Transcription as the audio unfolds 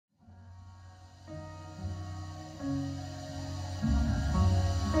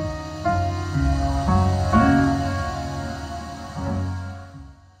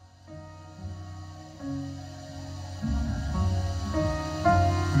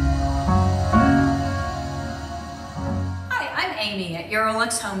Amy at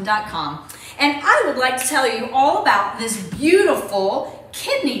euroluxhome.com, and I would like to tell you all about this beautiful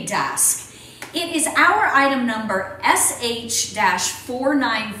kidney desk. It is our item number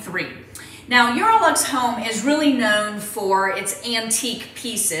SH-493. Now, Eurolux Home is really known for its antique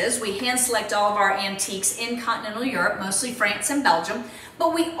pieces. We hand select all of our antiques in continental Europe, mostly France and Belgium,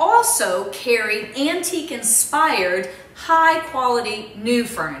 but we also carry antique-inspired, high-quality new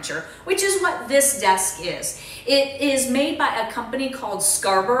furniture, which is what this desk is. It is made by a company called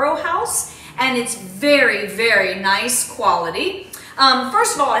Scarborough House, and it's very, very nice quality.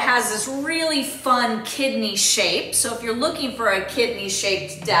 First of all, it has this really fun kidney shape. So if you're looking for a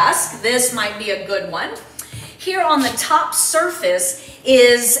kidney-shaped desk, this might be a good one. Here on the top surface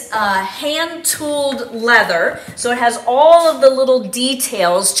is hand-tooled leather. So it has all of the little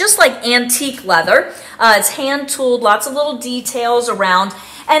details, just like antique leather. It's hand-tooled, lots of little details around.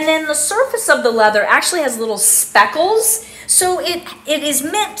 And then the surface of the leather actually has little speckles. So it is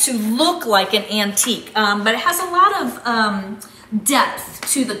meant to look like an antique, but it has a lot of depth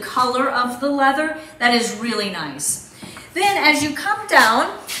to the color of the leather that is really nice. Then as you come down,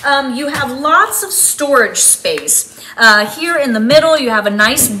 you have lots of storage space. Here in the middle, you have a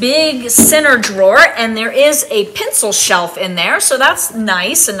nice big center drawer, and there is a pencil shelf in there, so that's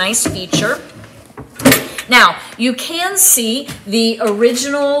nice, a nice feature. Now, you can see the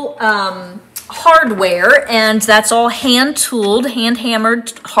original hardware, and that's all hand-tooled,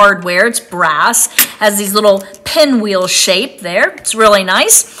 hand-hammered hardware. It's brass, has these little pinwheel shape there. It's really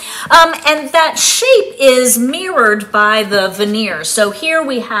nice. And that shape is mirrored by the veneer. So here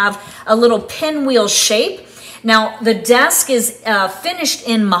we have a little pinwheel shape. Now, the desk is finished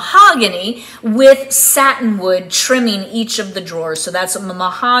in mahogany with satin wood trimming each of the drawers. So that's a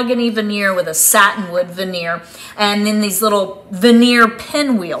mahogany veneer with a satin wood veneer. And then these little veneer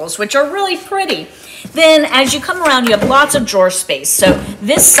pinwheels, which are really pretty. Then as you come around, you have lots of drawer space. So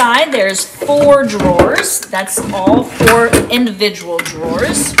this side, there's 4 drawers. That's all 4 individual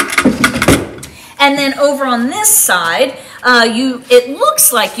drawers. And then over on this side, it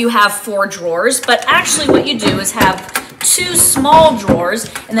looks like you have 4 drawers, but actually what you do is have 2 small drawers,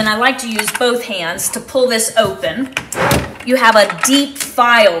 and then I like to use both hands to pull this open. You have a deep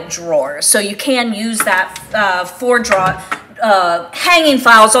file drawer, so you can use that 4-drawer hanging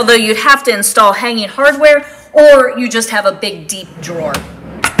files, although you'd have to install hanging hardware, or you just have a big deep drawer.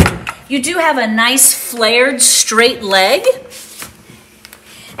 You do have a nice flared straight leg.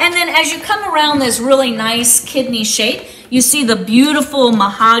 And then as you come around this really nice kidney shape, you see the beautiful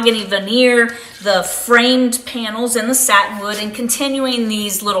mahogany veneer, the framed panels in the satin wood, and continuing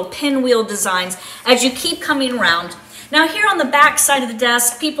these little pinwheel designs as you keep coming around. Now here on the back side of the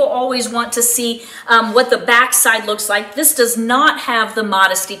desk, people always want to see what the back side looks like. This does not have the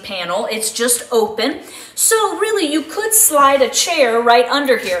modesty panel. It's just open. So really you could slide a chair right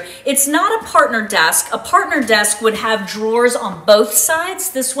under here. It's not a partner desk. A partner desk would have drawers on both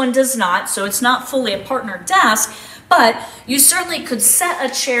sides. This one does not, so it's not fully a partner desk. But you certainly could set a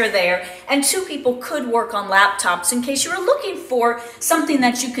chair there, and 2 people could work on laptops in case you were looking for something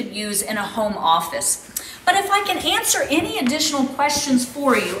that you could use in a home office. But if I can answer any additional questions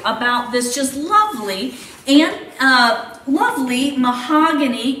for you about this just lovely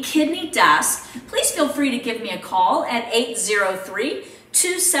mahogany kidney desk, please feel free to give me a call at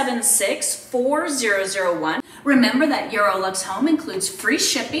 803-276-4001. Remember that Eurolux Home includes free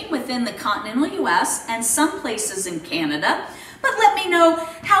shipping within the continental US and some places in Canada. But let me know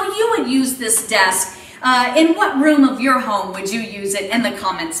how you would use this desk. In what room of your home would you use it in the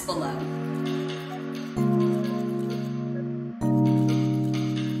comments below?